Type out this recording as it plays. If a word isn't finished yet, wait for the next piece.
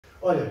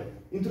Olha,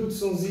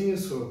 introduçãozinha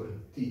sobre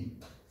ti.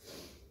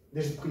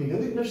 Desde pequenino,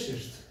 onde é que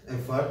nasceste? Em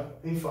Faro.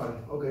 Em Faro,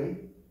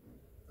 ok.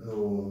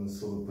 No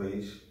sul do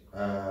país.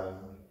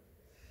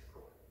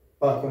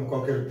 Pá, como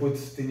qualquer puto,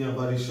 tinha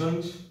vários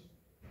sonhos.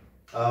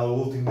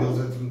 O último deles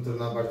antes de me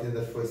tornar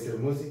bartender foi ser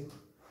músico.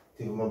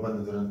 Tive uma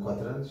banda durante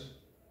 4 anos,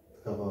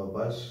 tocava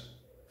baixo.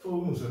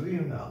 Não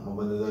sabia. Uma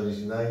banda de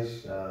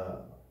originais.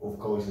 O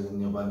vocalista da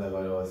minha banda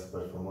agora é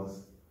super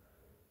famoso.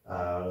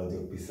 O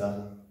Diogo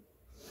Pissarra.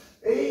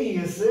 Ei,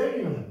 é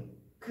sério?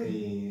 Que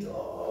E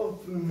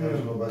top, temos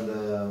meu! uma banda.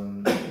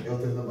 Ele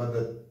teve na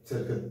banda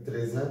cerca de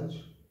 3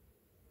 anos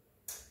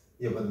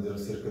e a banda durou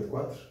cerca de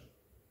 4.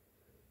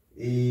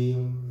 E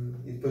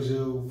depois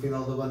o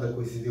final da banda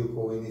coincidiu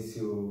com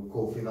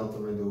o final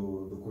também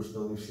do curso da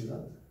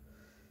universidade.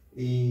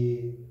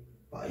 E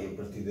a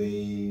partir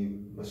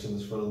daí as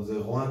cenas foram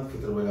desenrolando,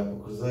 fui trabalhar para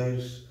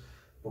cruzeiros,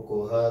 para o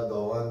Colorado,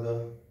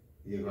 Holanda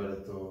e agora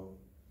estou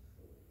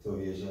a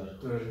viajar.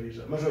 Estou a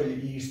viajar. Mas olha,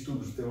 e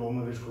estudos, teve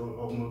alguma vez com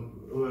alguma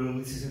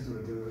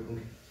licenciatura? Teve a ver com o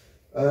quê?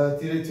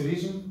 Tirei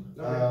turismo.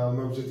 Ok. O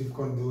meu objetivo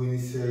quando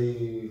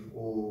iniciei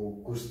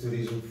o curso de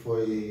turismo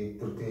foi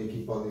porque tinha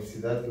aqui para a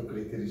universidade, que eu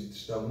queria ter isto de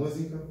estudar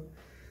música.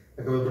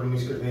 Acabei por me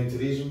inscrever em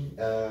turismo.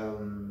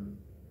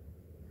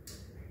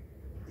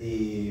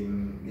 E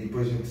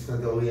depois,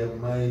 entretanto, ali a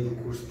meio do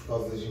curso, por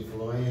causa das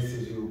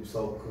influências e o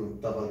pessoal que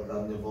estava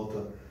à minha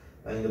volta,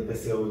 ainda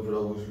pensei em ir por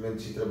alguns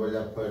momentos e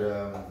trabalhar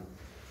para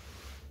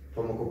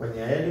uma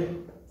companhia aérea,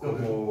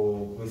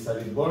 como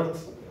comissário de bordo.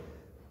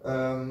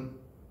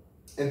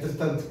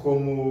 Entretanto,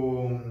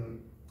 como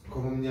a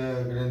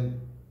minha grande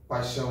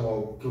paixão,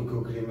 ou aquilo que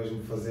eu queria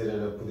mesmo fazer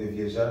era poder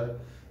viajar,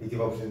 e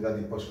tive a oportunidade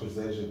de ir para os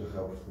cruzeiros, agarrei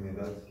a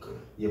oportunidade,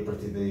 e a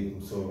partir daí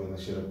começou a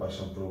nascer a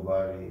paixão pelo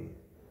bar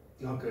e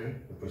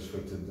depois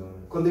foi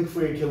tudo. Quando é que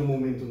foi aquele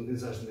momento onde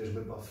pensaste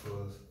mesmo, pá,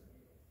 foda-se,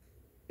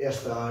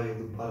 esta área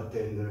do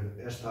bartender,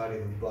 esta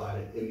área do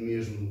bar é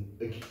mesmo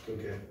aquilo que eu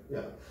quero?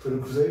 Yeah. Foi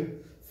no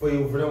cruzeiro?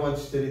 Foi o verão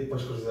antes de ter ido para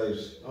os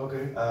cruzeiros. Que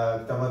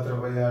estava a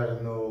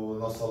trabalhar no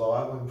nosso Solo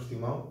Água, em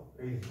Portimão.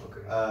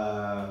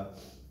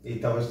 E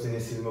tinha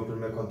sido o meu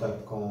primeiro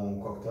contacto com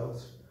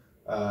cocktails.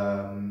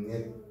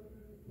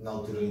 Na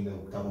altura ainda o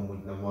que estava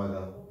muito na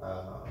moda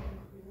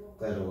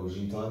era o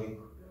gin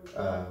tónico.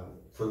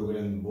 Foi o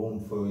grande boom,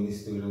 foi o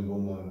início do grande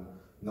boom, onde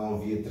não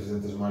havia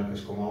 300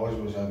 marcas como há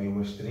hoje, mas já havia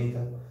umas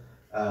 30.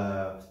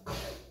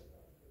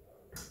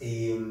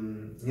 E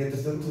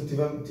entretanto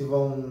tive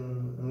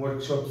um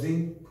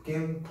workshopzinho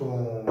pequeno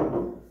com.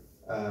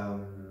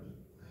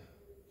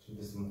 Deixa-me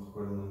ver se me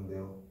recordo o nome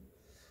dele.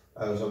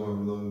 Eu já me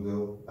lembro o nome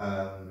dele.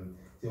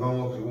 Tive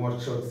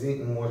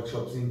um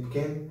workshopzinho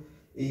pequeno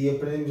e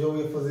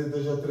aprendemos a fazer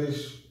 2 ou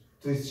 3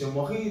 twists a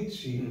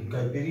morritos e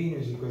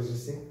caipirinhas e coisas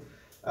assim.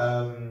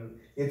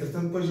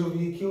 Entretanto, depois eu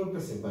vi aquilo e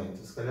pensei, bem,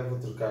 então se calhar vou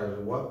trocar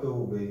o A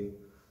pelo B,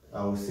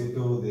 o C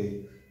pelo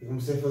D. E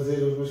comecei a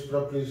fazer as minhas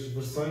próprias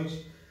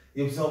versões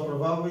e o pessoal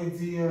provava e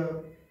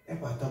dizia: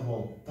 epá, tá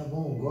bom,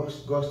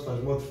 gosto,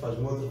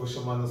 faz-me outro, vou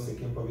chamar não sei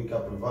quem para vir cá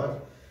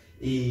provar.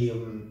 E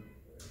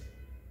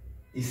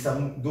se há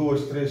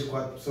 2, 3,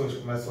 4 pessoas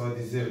que começam a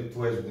dizer que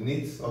tu és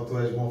bonito ou tu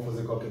és bom a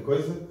fazer qualquer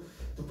coisa,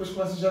 tu depois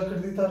começas já a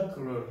acreditar.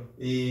 Claro.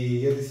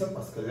 E eu disse: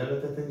 se calhar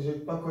até tenho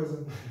jeito para a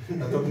coisa.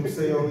 Então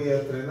comecei ali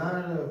a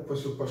treinar,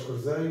 depois fui para os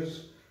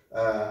cruzeiros,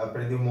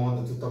 aprendi uma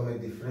onda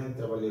totalmente diferente,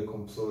 trabalhei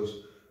com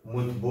pessoas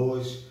muito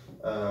boas,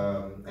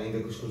 ainda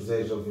que os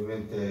cruzeiros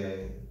obviamente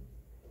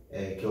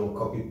é aquele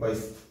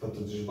copy-paste para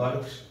todos os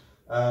barcos.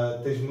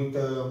 Tens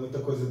muita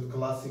coisa de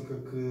clássica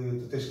que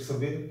tu tens que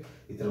saber,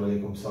 e trabalhei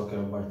com pessoal que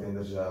eram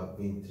bartenders já há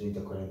 20,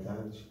 30, 40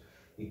 anos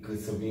e que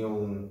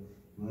sabiam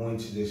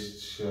muitos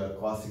destes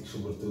clássicos,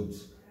 sobretudo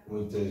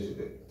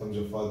estamos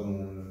a falar de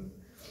um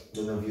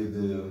navio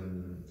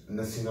de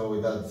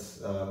nacionalidade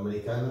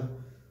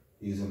americana,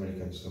 e os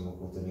americanos têm uma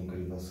cultura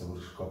incrível sobre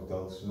os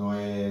cocktails. Não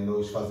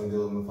fazem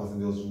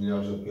deles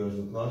melhores ou piores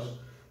do que nós,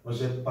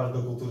 mas é parte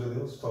da cultura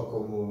deles, tal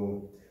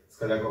como se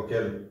calhar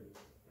qualquer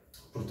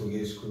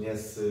português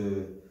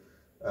conhece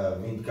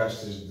 20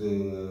 caixas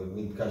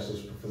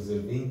para fazer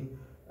vinho,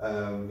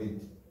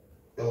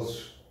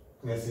 eles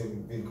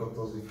conhecem 20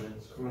 cocktails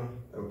diferentes. Claro.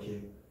 É o que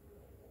é.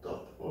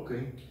 Top,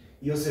 ok.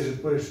 E ou seja,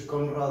 depois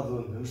Conrado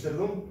onde?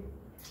 Amsterdão?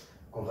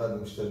 Conrado,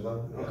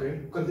 Amsterdão.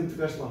 Ok. Quanto tempo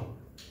ficaste lá?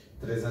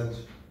 3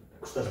 anos.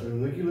 Gostaste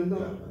mesmo daquilo então?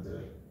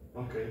 Adorei.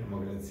 Ok. É uma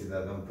grande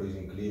cidade, é um país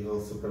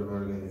incrível, super bem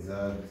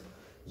organizado,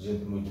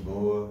 gente muito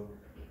boa.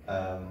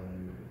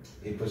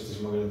 E depois tens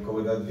uma grande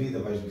qualidade de vida,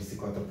 vais de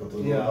bicicleta para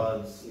todo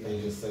lado,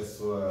 tens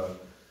acesso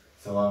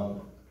sei lá,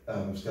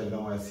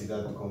 Amsterdão é a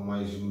cidade com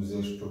mais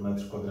museus por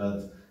metro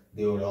quadrado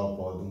da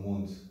Europa ou do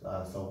mundo,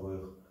 salvo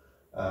erro.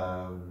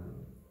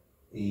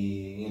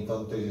 E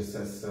então tens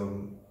acesso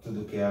a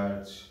tudo o que é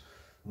artes,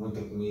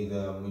 muita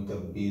comida, muita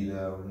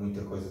bebida,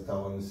 muita coisa. Está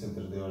lá no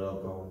centro da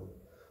Europa,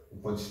 um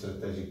ponto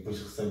estratégico.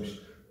 Depois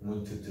recebes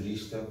muito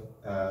turista.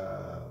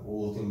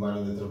 O último bar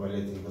onde eu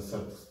trabalhei, tive a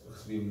sorte de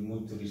receber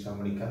muito turista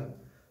americano.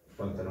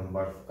 Portanto, era um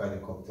bar focado em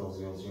cocktails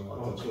e eles iam lá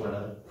todos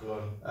parar.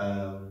 Claro.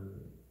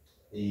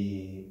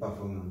 E pá,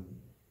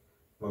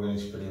 foi uma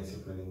grande experiência,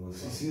 aprendi muito.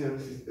 Sim, senhor.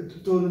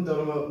 Estou a notar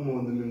uma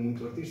onda mesmo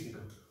muito artística.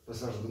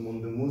 Passaste do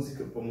mundo da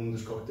música para o mundo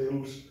dos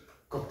cocktails,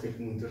 cocktail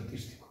muito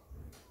artístico.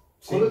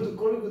 Qual é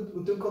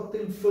o teu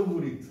cocktail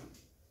favorito?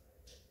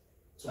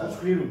 Só podes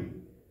escolher um.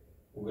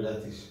 O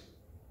grátis.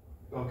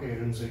 Ok,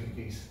 eu não sei o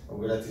que é isso. O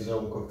grátis é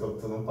um cocktail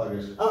que tu não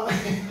pagas.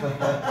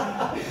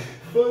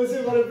 Foda-se,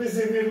 agora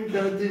pensei mesmo que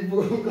era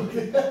tipo um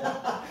cocktail.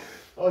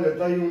 Olha,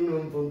 está aí um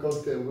nome para um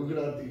cocktail, o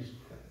grátis.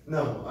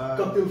 Não,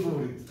 cocktail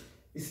favorito.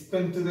 Isso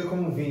depende tudo, é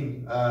como o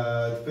vinho.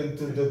 Depende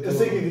tudo da tua... Eu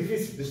sei que é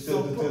difícil,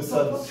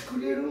 só podes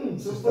escolher um.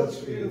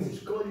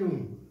 Escolhe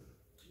um.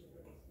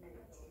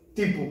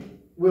 Tipo,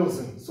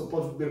 Wilson, só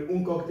podes beber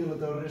um cocktail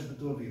até o resto da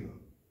tua vida.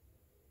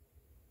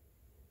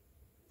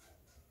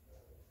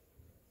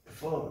 É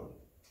foda.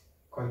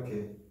 Qual que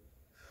é?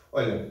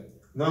 Olha,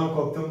 não é um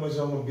cocktail, mas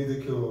é uma bebida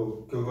que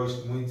eu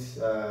gosto muito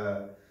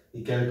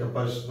e que era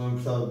capaz de não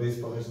importar beber isso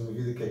para o resto da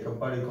minha vida, que é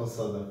Campari com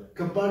soda.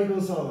 Campari com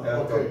soda? É,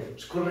 ok.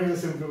 Escorrega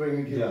sempre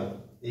bem aqui.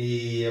 Yeah.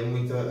 E é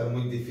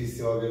muito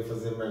difícil alguém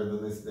fazer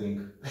merda nesse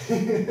drink.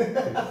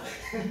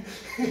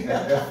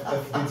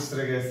 é fodido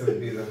estragar essa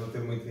bebida, não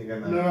tem muito a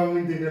enganar. Não há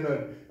muito a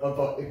enganar.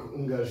 Opa,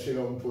 um gajo chega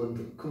a um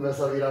ponto,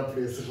 começa a virar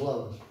para esses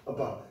lados.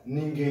 Opa,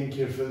 ninguém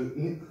quer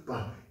fazer.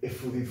 Pá, é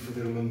fodido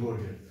fazer um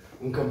hambúrguer.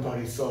 Um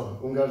Campari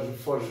soda. Um gajo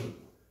foge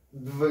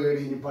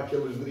devagarinho para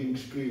aqueles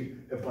drinks que,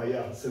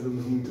 epá,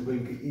 sabemos muito bem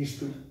que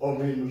isto, ao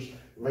menos,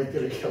 vai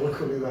ter aquela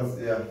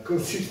qualidade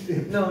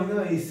consistente. Não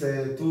é isso.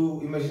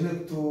 Imagina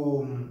que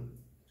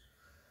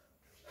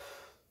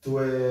tu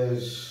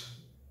és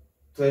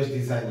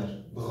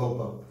designer de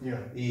roupa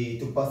e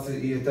tu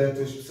passas, e até a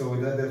tua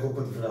especialidade é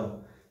roupa de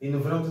verão. E no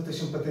verão tu tens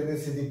sempre a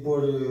tendência de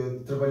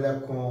trabalhar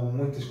com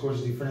muitas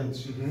cores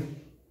diferentes.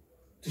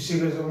 Tu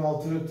chegas a uma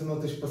altura que tu não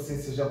tens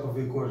paciência já para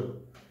ver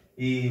cor.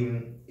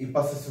 E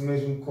passa-se o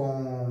mesmo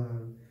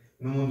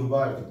no mundo do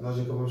bar. Tipo, nós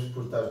acabamos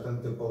por estar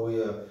tanto tempo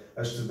ali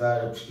a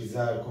estudar, a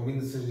pesquisar,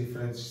 combinações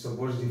diferentes,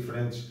 sabores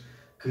diferentes,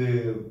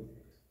 que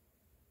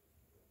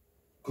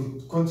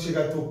quando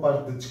chega a tua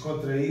parte de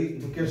descontrair,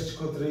 tu queres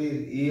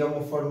descontrair e é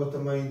uma forma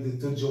também de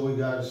tu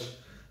desligares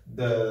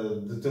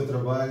do teu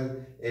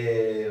trabalho.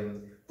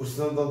 Porque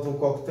senão dão-te um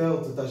cocktail,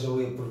 tu estás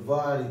ali a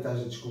provar e estás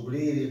a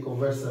descobrir e a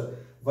conversa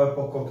vai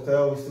para o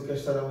cocktail e se tu queres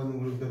estar ali num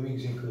grupo de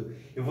amigos em que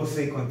eu vou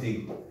sair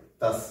contigo,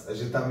 a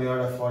gente está meia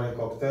hora fora em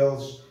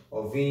cocktails,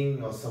 ou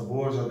vinho, ou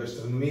sabores, ou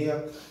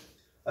gastronomia,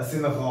 a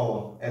cena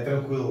rola, é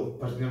tranquilo,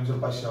 partilhamos a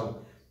paixão.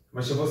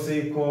 Mas se eu vou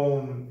sair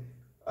com,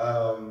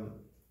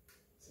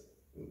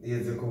 ia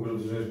dizer com o grupo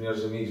dos meus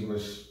melhores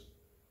amigos,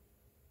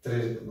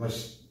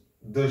 mas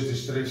dois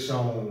dos três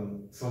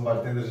são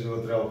bartenders e o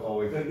outro é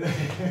alcoólico.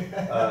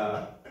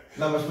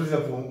 Não, mas por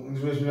exemplo, um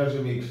dos meus melhores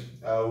amigos,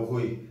 o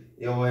Rui,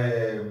 ele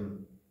é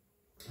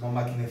uma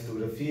máquina de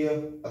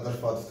fotografia, adoro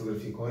falar de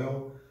fotografia com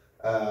ele.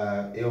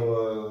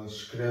 Ele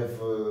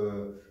escreve,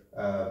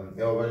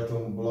 ele agora tem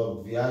um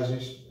blog de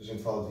viagens, a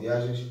gente fala de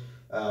viagens.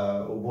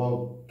 O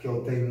blog que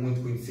ele tem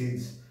muito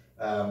conhecido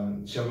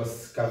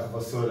chama-se Carro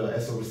Vassoura, é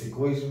sobre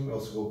ciclismo. Ele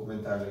chegou a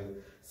comentar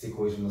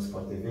ciclismo na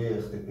Sport TV,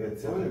 RTP,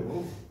 etc.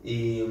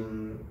 E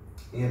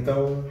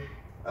então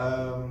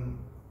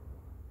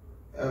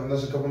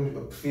nós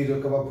prefiro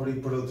acabar por ir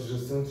por outros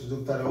assuntos do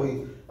que estar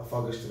ali a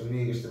falar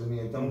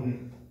gastronomia. Então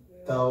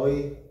está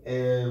ali.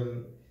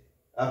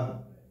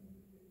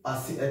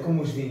 É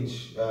como os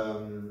vinhos.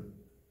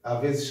 Há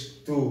vezes que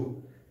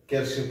tu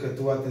queres que a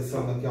tua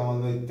atenção naquela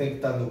noite tem que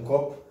estar no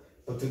copo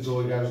para tu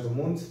desligares do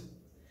mundo.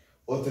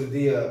 Outro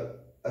dia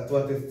a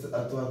tua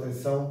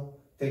atenção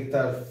tem que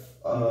estar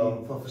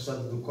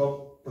afastada do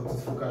copo para tu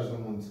te focares no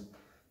mundo.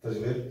 Estás a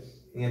ver?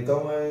 E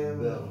então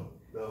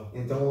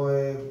então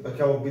é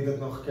aquela bebida que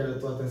não requer a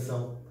tua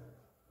atenção.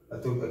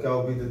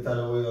 Aquela bebida de estar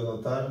ali a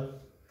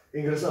notar.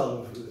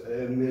 Engraçado,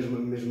 é a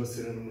mesma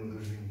cena no mundo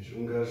dos vinhos.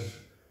 Um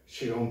gajo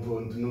chega a um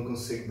ponto, não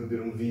consegue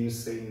beber um vinho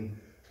sem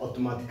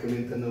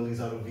automaticamente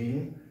analisar o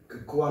vinho, que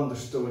quando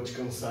estou a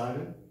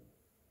descansar,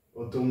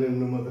 ou estou mesmo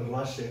numa de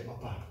relaxa,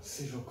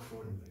 seja o que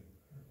for,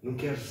 não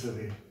quero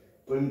saber.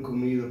 Põe-me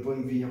comida,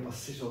 põe-me vinho,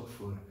 seja o que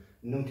for,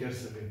 não quero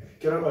saber.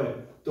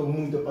 Olha, estou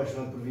muito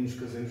apaixonado por vinhos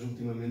caseiros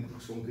ultimamente,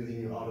 porque sou um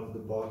bocadinho out of the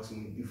box,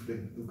 muito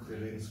diferente do que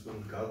vejo aí no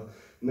supermercado,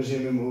 mas é a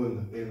mesma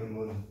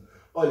onda,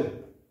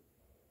 Olha,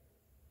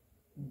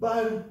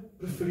 bar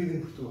preferido em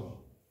Portugal?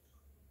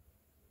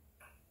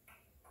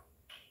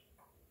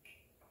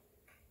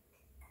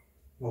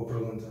 Boa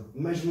pergunta.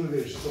 Mais uma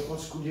vez, só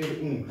posso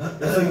escolher um.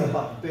 Eu sei que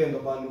depende,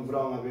 no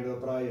verão à beira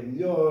da praia é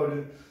melhor,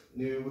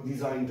 o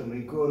design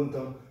também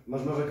conta,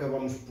 mas nós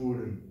acabamos por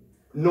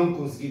não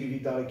conseguir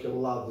evitar aquele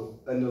lado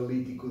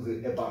analítico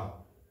de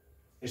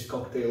este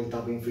cocktail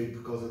está bem feito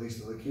por causa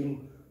disto ou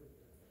daquilo.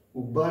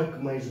 O bar que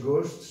mais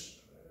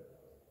gostes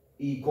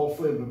e qual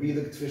foi a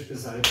bebida que te fez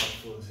pensar,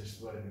 foda-se,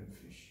 este bar é mesmo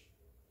fixe?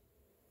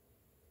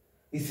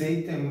 Isso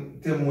aí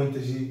tem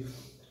muitas e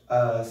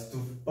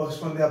para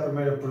responder à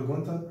primeira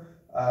pergunta,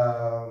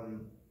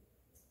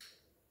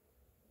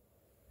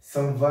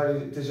 são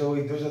vários, tens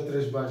ali 2 ou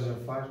 3 bares em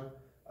Faro.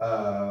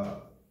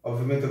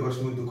 Obviamente eu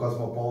gosto muito do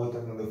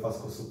Cosmopolitan, onde eu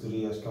faço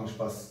consultoria, acho que é um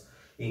espaço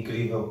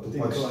incrível, tu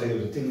podes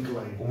ter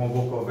claro. uma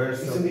boa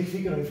conversa. Isso onde é que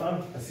fica, no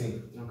Faro?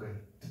 Assim. Ok.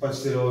 Tu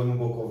podes ter uma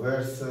boa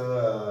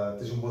conversa,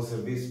 tens um bom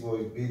serviço,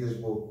 boas bebidas,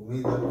 boa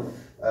comida.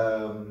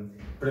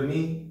 Para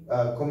mim,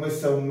 como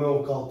esse é o meu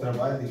local de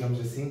trabalho, digamos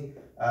assim,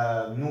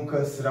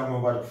 nunca será o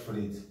meu bar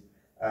preferido.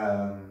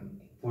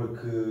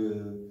 Porque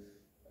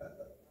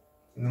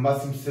no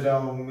máximo será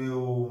o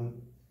meu.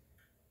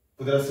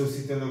 Poderá ser o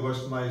sítio onde eu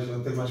gosto mais,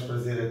 onde tenho mais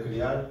prazer a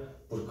criar,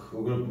 porque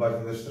o grupo de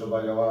bartenders que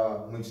trabalho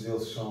lá, muitos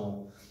deles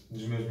são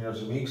dos meus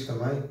melhores amigos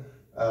também.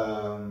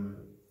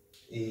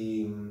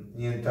 E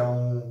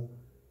então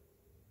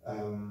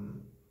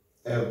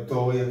eu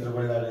estou aí a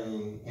trabalhar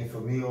em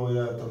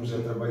família, estamos a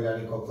trabalhar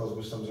em coquetéis,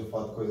 mas estamos a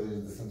falar de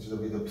coisas decentes da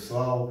vida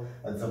pessoal,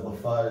 a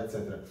desabafar,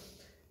 etc.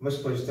 Mas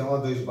depois tem lá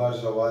 2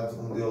 bares ao lado,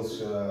 um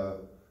deles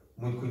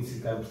muito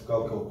conhecido cá em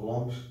Portugal, que é o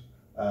Colombos.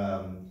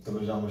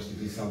 Também já é uma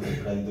instituição que tem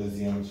por aí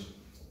 12 anos.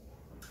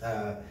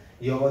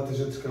 E ao lado tens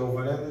outros que é o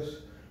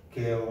Varandas, que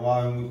é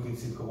lá muito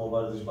conhecido como o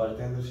bar dos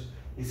bartenders.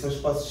 E são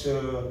espaços,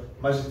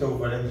 mais até o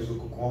Varandas do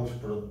que o Colombos,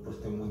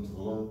 porque tem muito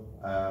volume,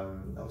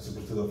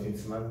 sobretudo ao fim de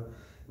semana.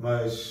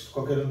 Mas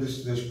qualquer um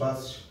destes 2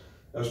 espaços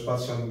é o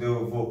espaço onde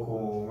eu vou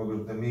com o meu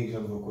grupo de amigos,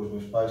 onde vou com os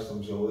meus pais,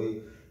 estamos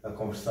ali a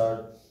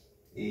conversar.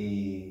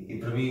 E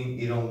para mim,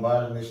 ir a um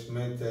bar neste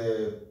momento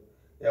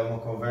é uma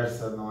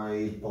conversa, não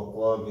é ir para o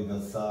clube e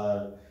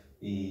dançar.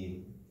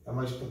 E é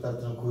mais para estar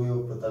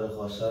tranquilo, para estar a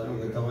relaxar.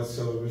 Okay. Então esses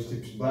são os meus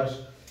tipos de bares,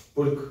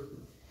 porque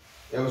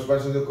é os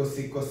bares onde eu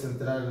consigo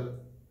concentrar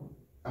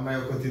a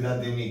maior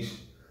quantidade de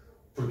amigos,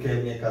 porque é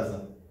a minha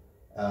casa.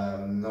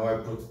 Não é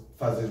porque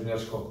fazes os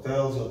melhores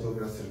coquetéis ou o teu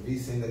melhor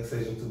serviço, ainda que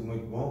seja tudo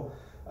muito bom.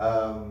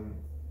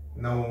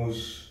 Não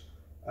os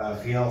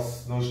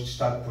realço, não os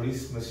destaco por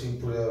isso, mas sim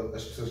por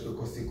as pessoas que eu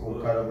consigo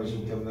colocar ao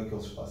mesmo tempo naquele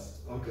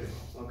espaço.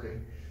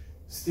 Ok.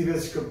 Se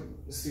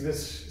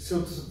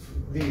eu te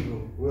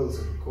digo,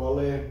 Wilson, qual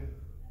é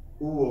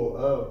o ou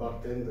a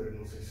bartender,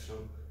 não sei se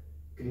chama,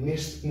 que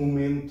neste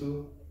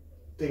momento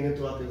tem a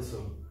tua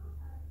atenção,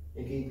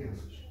 em quem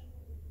pensas?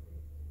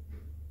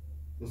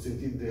 No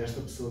sentido de esta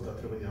pessoa está a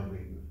trabalhar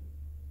bem.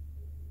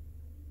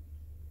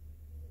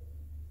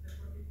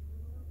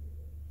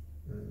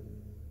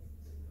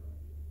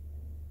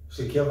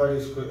 Isto aqui há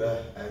várias coisas.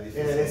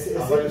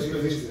 Há várias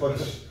coisas que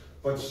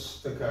podes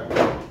destacar.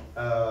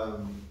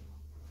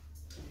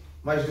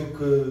 Mais do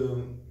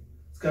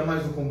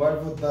que um bar,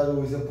 vou-te dar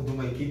o exemplo de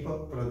uma equipa.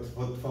 Pronto,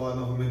 vou-te falar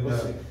novamente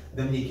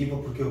da minha equipa,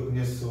 porque eu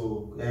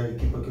conheço, é a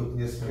equipa que eu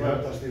conheço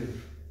melhor.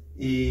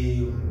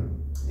 E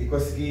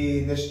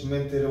consegui neste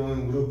momento ter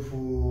um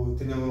grupo.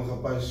 Tinha um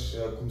rapaz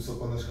que começou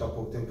connosco há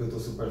pouco tempo, eu estou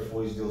super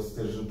feliz dele se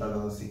ter juntado à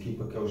nossa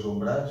equipa, que é o João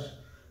Brás,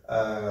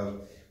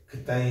 que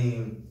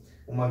tem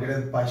uma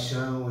grande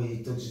paixão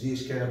e todos os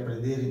dias quer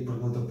aprender e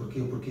pergunta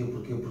porquê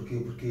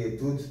é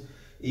tudo.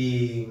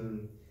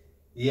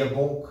 E é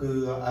bom que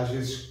às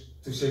vezes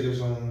tu chegas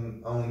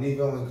a um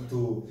nível em que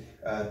tu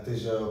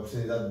tens a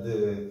oportunidade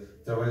de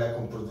trabalhar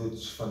com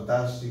produtos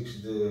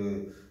fantásticos,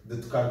 de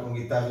tocar com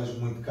guitarras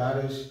muito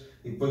caras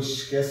e depois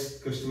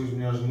esquece que as tuas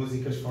melhores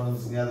músicas foram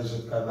desenhadas a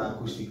tocar na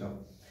acústica.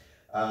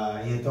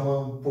 E então é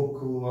um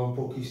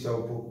pouco isto, é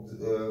um pouco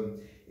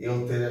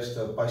ele ter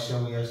esta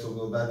paixão e esta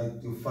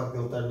humildade e o facto de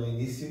ele estar no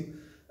início,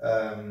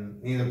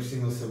 ainda por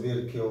cima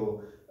saber que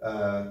eu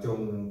tenho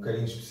um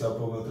carinho especial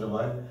pelo meu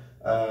trabalho.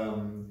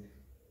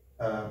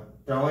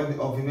 Para onde,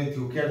 obviamente,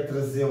 eu quero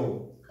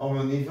trazê-lo ao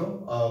meu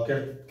nível,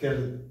 quero que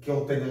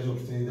ele tenha as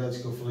oportunidades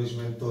que eu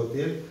felizmente estou a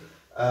ter.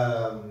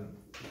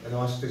 Eu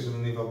não acho que esteja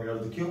num nível melhor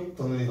do que eu,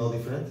 estou num nível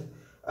diferente.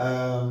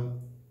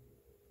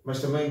 Mas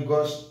também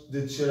gosto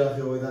de descer à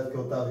realidade que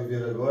ele está a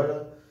viver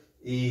agora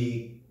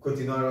e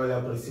continuar a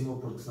olhar para cima,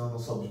 porque senão não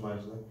sobes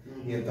mais, não é?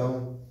 E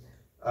então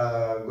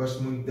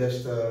gosto muito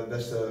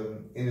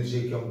desta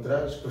energia que ele me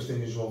traz. Depois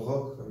tenho o João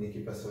Roque, a minha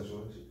equipa é só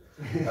Joões.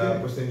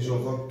 Depois tenho o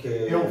João Roque, que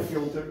é... É um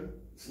filter,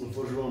 se não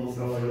for João não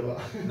trabalha lá.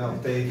 Não,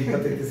 a equipa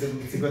tem que ser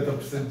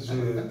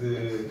 50%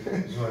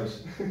 de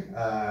Joões.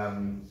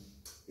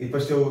 E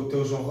depois tem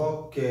o João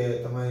Roque, que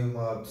é também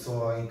uma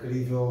pessoa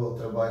incrível, ele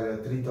trabalha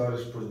 30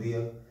 horas por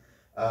dia,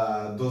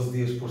 12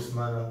 dias por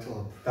semana,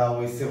 está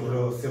ali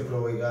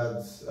sempre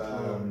ligado.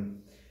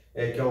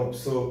 É aquela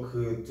pessoa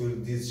que tu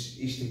lhe dizes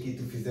isto aqui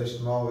tu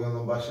fizeste mal e ele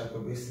não baixa a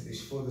cabeça e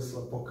diz foda-se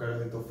lá para o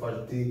caralho, estou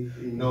farto de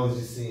ti. Não, ele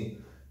diz assim,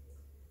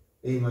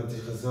 ei mano,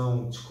 tens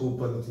razão,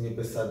 desculpa, não tinha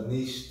pensado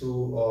nisto,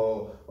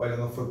 ou olha,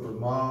 não foi por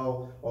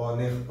mal, ou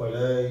nem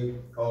reparei,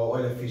 ou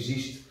olha, fiz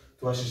isto,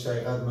 tu achas que está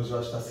errado, mas eu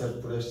acho que está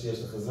certo por esta e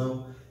esta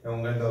razão. É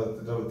um grande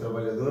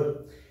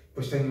trabalhador.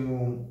 Depois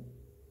tenho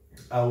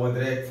o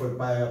André, que foi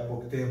pai há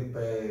pouco tempo,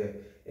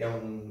 é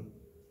um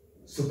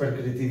super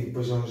criativo e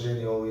depois é um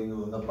gênio ali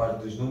na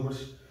parte dos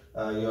números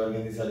e a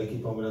organizar a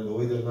equipa, é um grande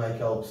líder. Não é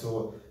aquela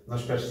pessoa, não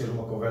esperes ter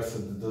uma conversa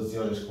de 12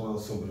 horas com ele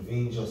sobre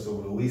vinhos ou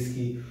sobre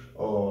whisky,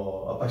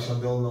 ou a paixão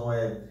dele não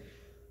é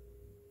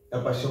a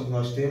paixão que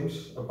nós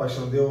temos. A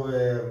paixão dele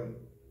é,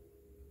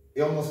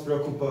 ele não se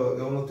preocupa,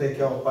 ele não tem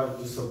aquela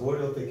parte do sabor,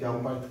 ele tem aquela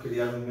parte de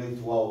criar um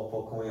momento uau para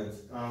o cliente.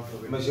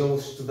 Mas ele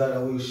estudar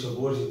ali os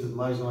sabores e tudo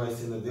mais não é a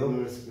cena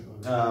dele.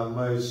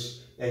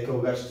 Mas é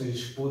aquele gajo que tu lhe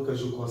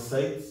explicas o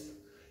conceito,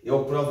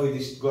 ele prova e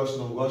diz que gosta,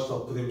 não gosta,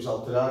 ou podemos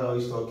alterar, ou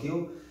isto ou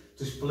aquilo,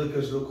 tu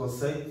explicas-lhe o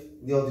conceito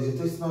e ele diz,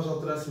 então e se nós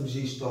alterássemos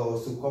isto, ou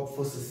se o copo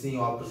fosse assim,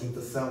 ou a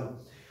apresentação,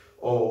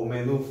 ou o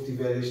menu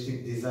tiver este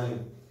tipo de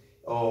design,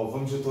 ou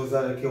vamos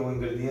utilizar aquele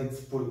ingrediente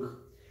porque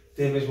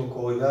tem a mesma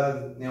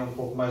qualidade, é um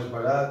pouco mais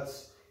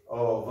barato,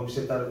 ou vamos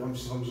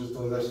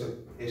utilizar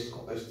este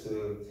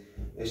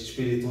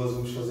espirituoso,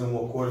 vamos fazer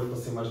um acordo para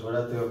ser mais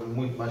barato, é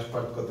muito mais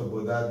parte de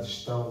contabilidade, de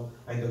gestão,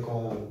 ainda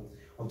com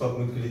um toque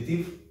muito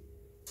criativo.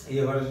 E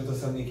agora a gente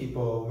está a minha equipa,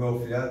 o meu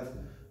afilhado,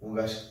 um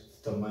gajo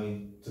que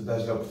também tu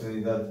dás-lhe a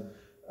oportunidade,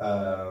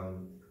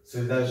 se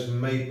lhe dás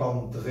meio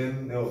palmo de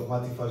terreno, ele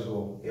remata e faz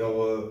gol.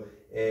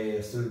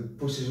 Se lhe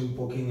puxas um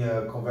pouquinho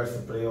a conversa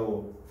para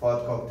ele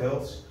falar de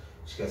cocktails,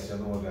 esquece, já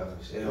não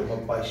agarras. É uma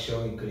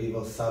paixão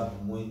incrível,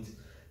 sabe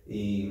muito.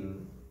 E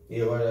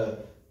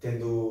agora,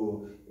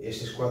 tendo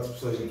estas 4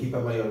 pessoas, a equipa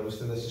é maior, mas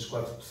tendo estas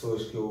 4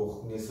 pessoas que eu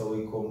reconheço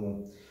ali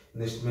como,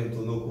 neste momento,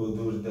 o núcleo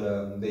duro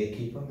da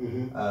equipa,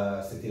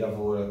 sem tirar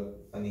valor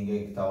a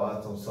ninguém que está lá,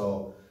 estão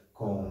só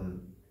com,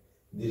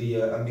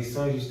 diria,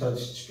 ambições e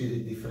estados de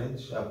espírito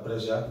diferentes, para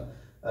já.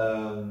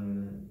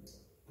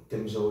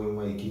 Temos ali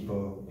uma equipa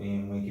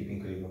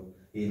incrível.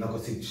 E não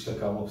consigo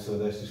destacar uma pessoa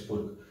destas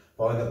porque,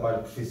 para além da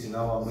parte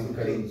profissional, há muito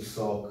carinho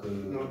pessoal que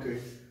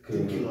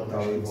Tem que ir lá está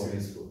mais ali conhecer envolvido.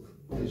 esse povo.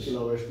 Tem que ir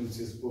lá mais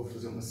conhecer esse povo,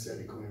 fazer uma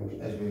série com eles.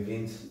 És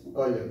bem-vindo.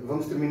 Olha,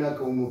 vamos terminar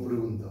com uma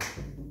pergunta.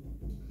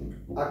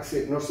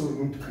 Nós somos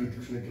muito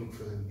críticos naquilo que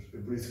fazemos, é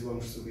por isso que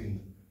vamos subindo.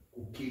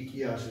 O que é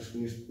que achas que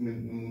neste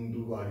momento no mundo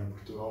do bar em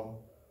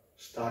Portugal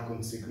está a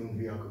acontecer que não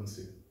devia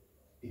acontecer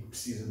e que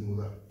precisa de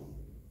mudar?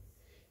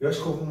 Eu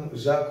acho que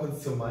já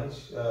aconteceu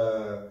mais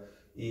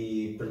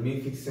e para mim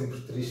fico sempre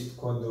triste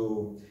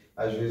quando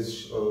às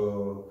vezes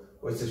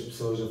ouço as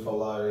pessoas a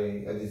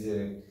falarem, a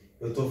dizerem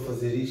eu estou a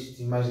fazer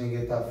isto e mais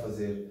ninguém está a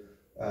fazer,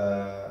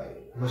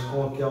 mas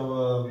com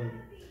aquela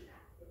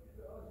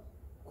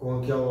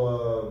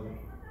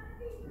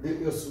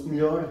eu sou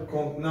melhor?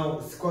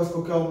 Quase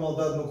com aquela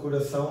maldade no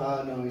coração.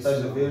 Não, isso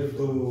estás não. A ver,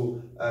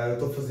 eu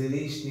estou a fazer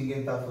isto, ninguém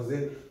está a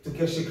fazer. Tu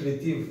queres ser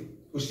criativo.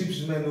 Os tipos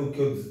de menu que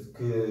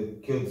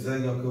eu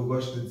desenho ou que eu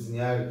gosto de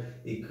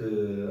desenhar e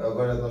que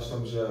agora nós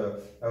estamos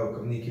a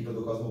minha equipa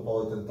do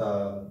Cosmopolitan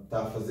está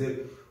a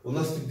fazer, o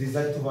nosso tipo de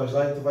design, tu vais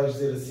lá e tu vais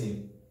dizer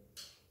assim,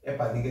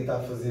 ninguém está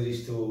a fazer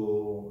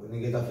isto,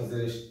 ninguém está a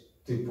fazer este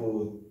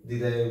tipo de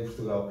ideia em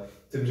Portugal.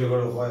 Temos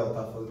agora o Royal,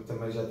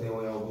 também já tem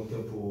há algum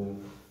tempo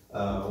o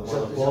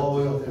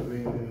monopólio.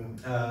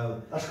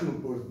 Acho que no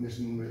Porto,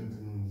 neste momento.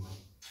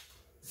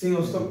 Sim,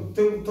 eles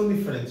estão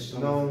diferentes.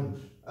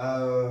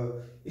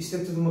 Isto é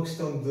tudo uma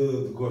questão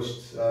de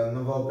gosto.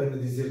 Não vale a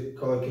pena dizer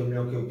qual é que é o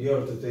melhor que é o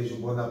pior. Tu tens o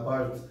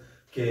Bonaparte,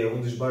 que é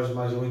um dos bares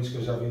mais lindos que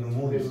eu já vi no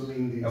mundo.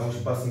 É um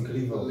espaço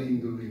incrível.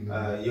 Lindo.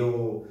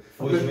 Eu,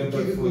 felizmente, o que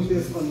é que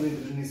acontece quando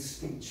entras nesses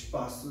tipos de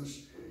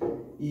espaços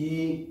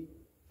e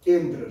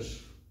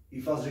entras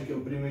e fazes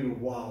aquele primeiro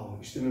uau,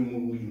 isto é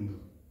mesmo lindo.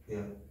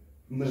 Yeah.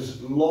 Mas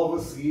logo a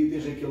seguir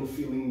tens aquele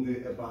feeling de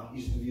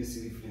isto devia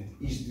ser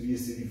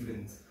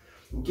diferente.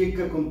 O que é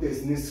que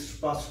acontece nesses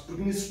espaços?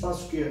 Porque nesses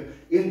espaços que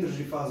entras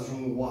e fazes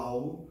um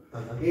uau,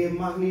 é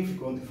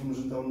magnífico. Ontem fomos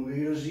então no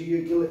Igragi e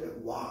aquele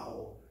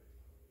uau.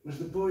 Mas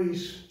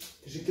depois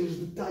tens aqueles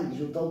detalhes,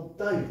 o tal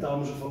detalhe que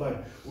estávamos a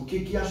falar. O que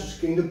é que achas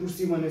que ainda por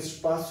cima nesses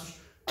espaços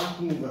há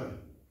que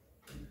mudar?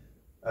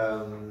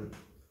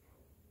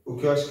 O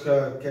que eu acho que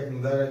há que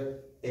mudar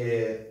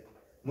é,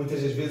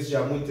 muitas das vezes já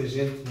há muita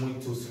gente,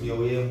 muito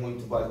sommelier,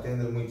 muito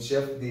bartender, muito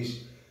chefe, que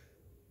diz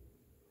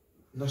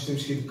nós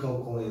temos que educar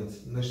o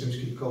cliente,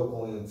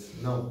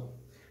 Não,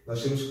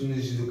 nós temos que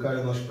nos educar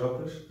a nós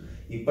próprios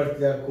e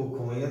partilhar com o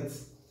cliente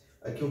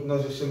aquilo que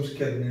nós achamos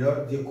que é de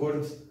melhor, de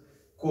acordo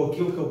com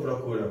aquilo que ele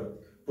procura.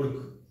 Porque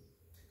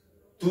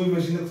tu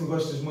imagina que tu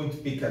gostas muito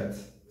de picante,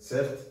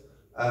 certo?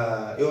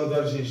 Eu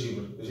adoro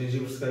gengibre. O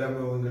gengibre se calhar é o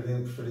meu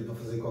ingrediente preferido para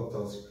fazer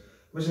cocktails.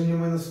 Mas a minha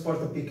mãe não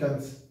suporta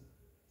picante.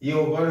 E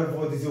eu agora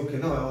vou dizer o quê?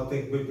 Não, ela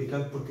tem que comer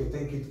picante porque eu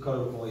tenho que educar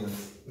o cliente.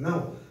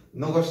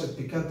 Não gosta de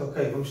picante?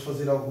 Ok, vamos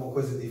fazer alguma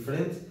coisa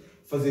diferente,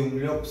 fazer o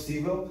melhor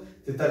possível,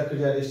 tentar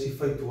criar este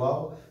efeito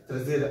uau,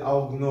 trazer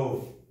algo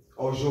novo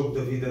ao jogo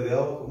da vida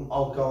dela,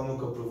 algo que ela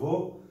nunca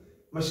provou.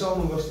 Mas se ela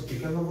não gosta de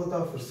picante, não vou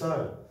estar a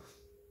forçar.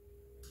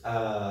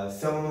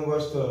 Se ela não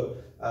gosta,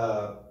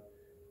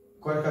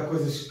 claro que há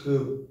coisas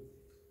que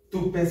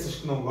tu pensas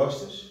que não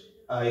gostas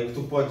e que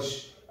tu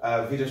podes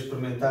vir a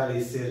experimentar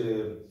e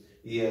ser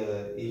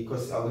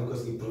alguém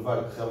conseguir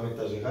provar que realmente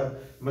estás errado,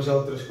 mas há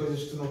outras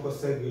coisas que tu não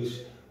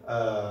consegues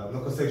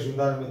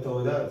mudar a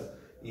mentalidade.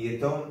 E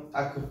então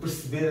há que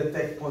perceber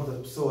até que ponto a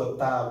pessoa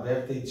está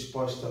aberta e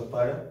disposta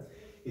para,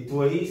 e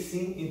tu aí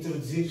sim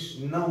introduzires,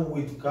 não o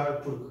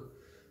educar, porque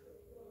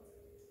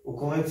o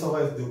cliente só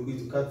vai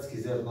educar se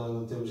quiser. Nós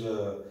não temos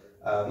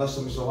nós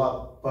estamos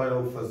lá para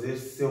o fazer,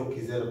 se ele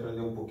quiser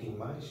aprender um pouquinho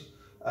mais,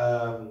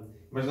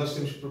 mas nós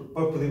temos,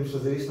 para podermos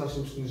fazer isso, nós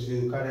temos que nos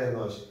educar a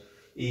nós.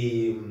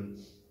 E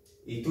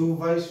E tu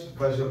vais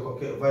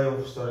vai a um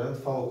restaurante,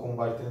 fala com um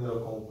bartender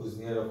ou com um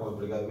cozinheiro ou com um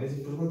empregado de mesa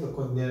e pergunta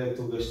quanto dinheiro é que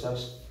tu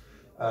gastaste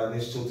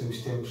nestes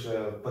últimos tempos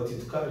para te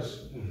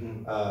educares.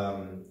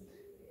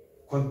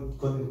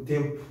 Quanto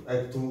tempo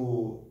é que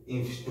tu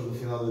investiste, porque no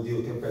final do dia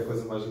o tempo é a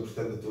coisa mais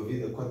importante da tua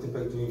vida, quanto tempo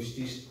é que tu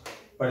investiste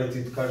para te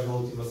educares na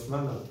última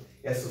semana?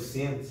 É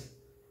suficiente?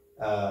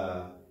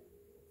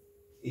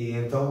 E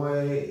então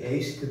é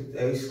isto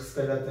que se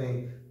calhar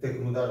tem que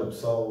mudar o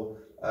pessoal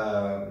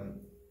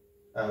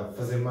a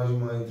fazer mais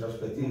uma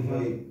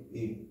introspectiva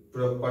e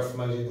preocupar-se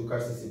mais em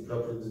educar-se a si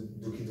próprio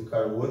do que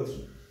educar o outro.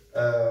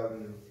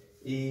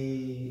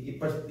 E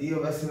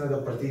a cena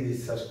da partida,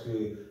 isso acho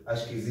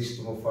que existe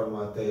de uma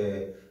forma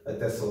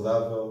até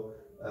saudável.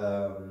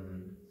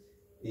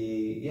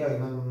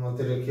 Não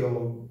ter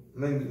aquele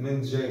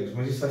menos egos,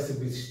 mas isso vai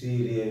sempre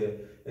existir e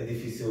é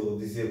difícil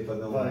dizer para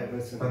não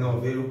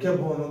haver. O que é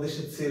bom, não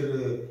deixa de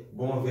ser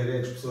bom haver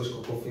egos, pessoas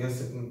com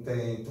confiança que não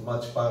têm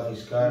tomates para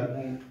arriscar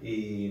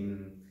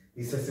e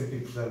isso é sempre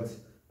importante.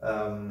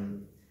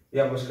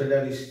 Mas se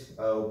calhar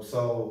o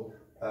pessoal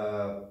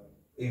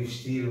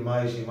investir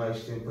mais e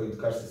mais tempo a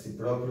educar-se a si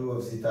próprio, a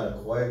visitar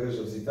colegas,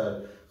 a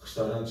visitar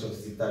restaurantes, a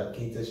visitar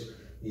quintas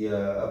e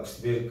a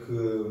perceber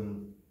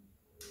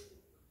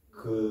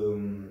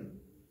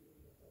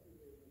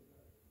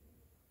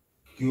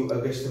que a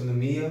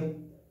gastronomia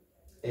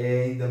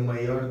é ainda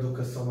maior do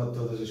que a soma de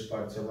todas as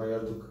partes, é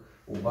maior do que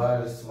o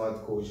bar,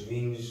 somado com os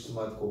vinhos,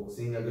 somado com a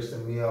cozinha, a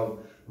gastronomia é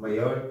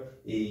maior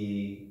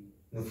e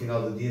no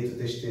final do dia tu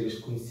tens de ter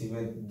este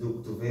conhecimento do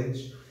que tu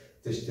vendes,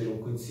 tens de ter um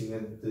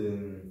conhecimento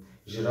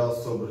geral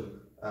sobre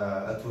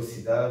a tua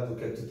cidade, o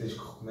que é que tu tens que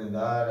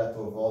recomendar à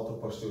tua volta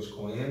para os teus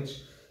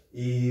clientes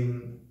e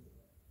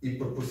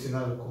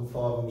proporcionar, como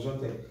falávamos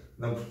ontem,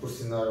 não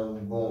proporcionar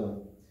um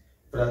bom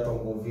prato,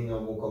 um bom vinho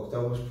ou um bom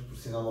coquetel, mas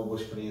proporcionar uma boa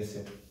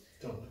experiência.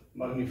 Top,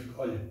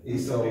 magnífico. Olha,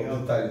 isso é o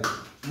detalhe.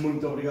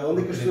 Muito obrigado.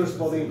 Onde é que as pessoas te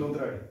podem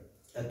encontrar?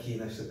 Aqui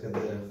nesta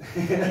cadeira.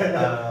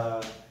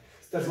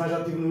 Estás mais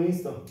ativo no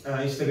Insta?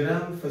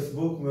 Instagram,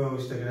 Facebook. O meu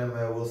Instagram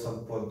é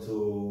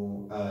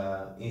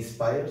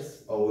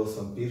wilson.inspires ou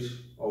Wilson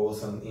Pires ou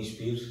Wilson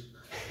Inspires.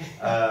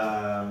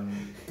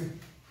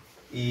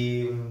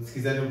 E se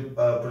quiserem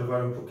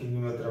provar um pouquinho do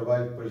meu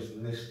trabalho, depois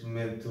neste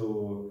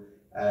momento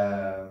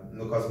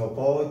no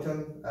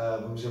Cosmopolitan,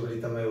 vamos abrir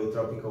também o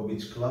Tropical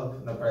Beach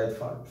Club na Praia de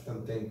Faro,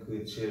 portanto tenho que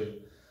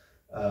descer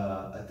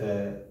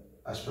até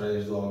às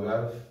praias do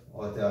Algarve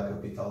ou até à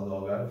capital do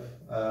Algarve.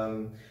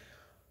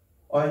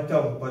 Ou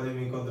então podem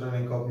me encontrar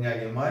em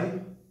Copenhague em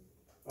maio,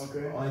 ou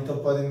então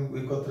podem me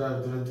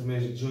encontrar durante o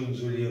mês de junho,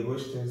 julho e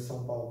agosto em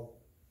São Paulo.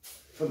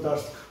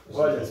 Fantástico.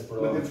 Olha,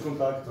 mantemos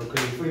contacto.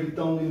 Foi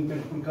tão lindo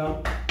tempo por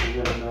cá.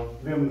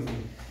 Vemo-nos.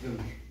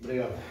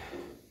 Obrigado.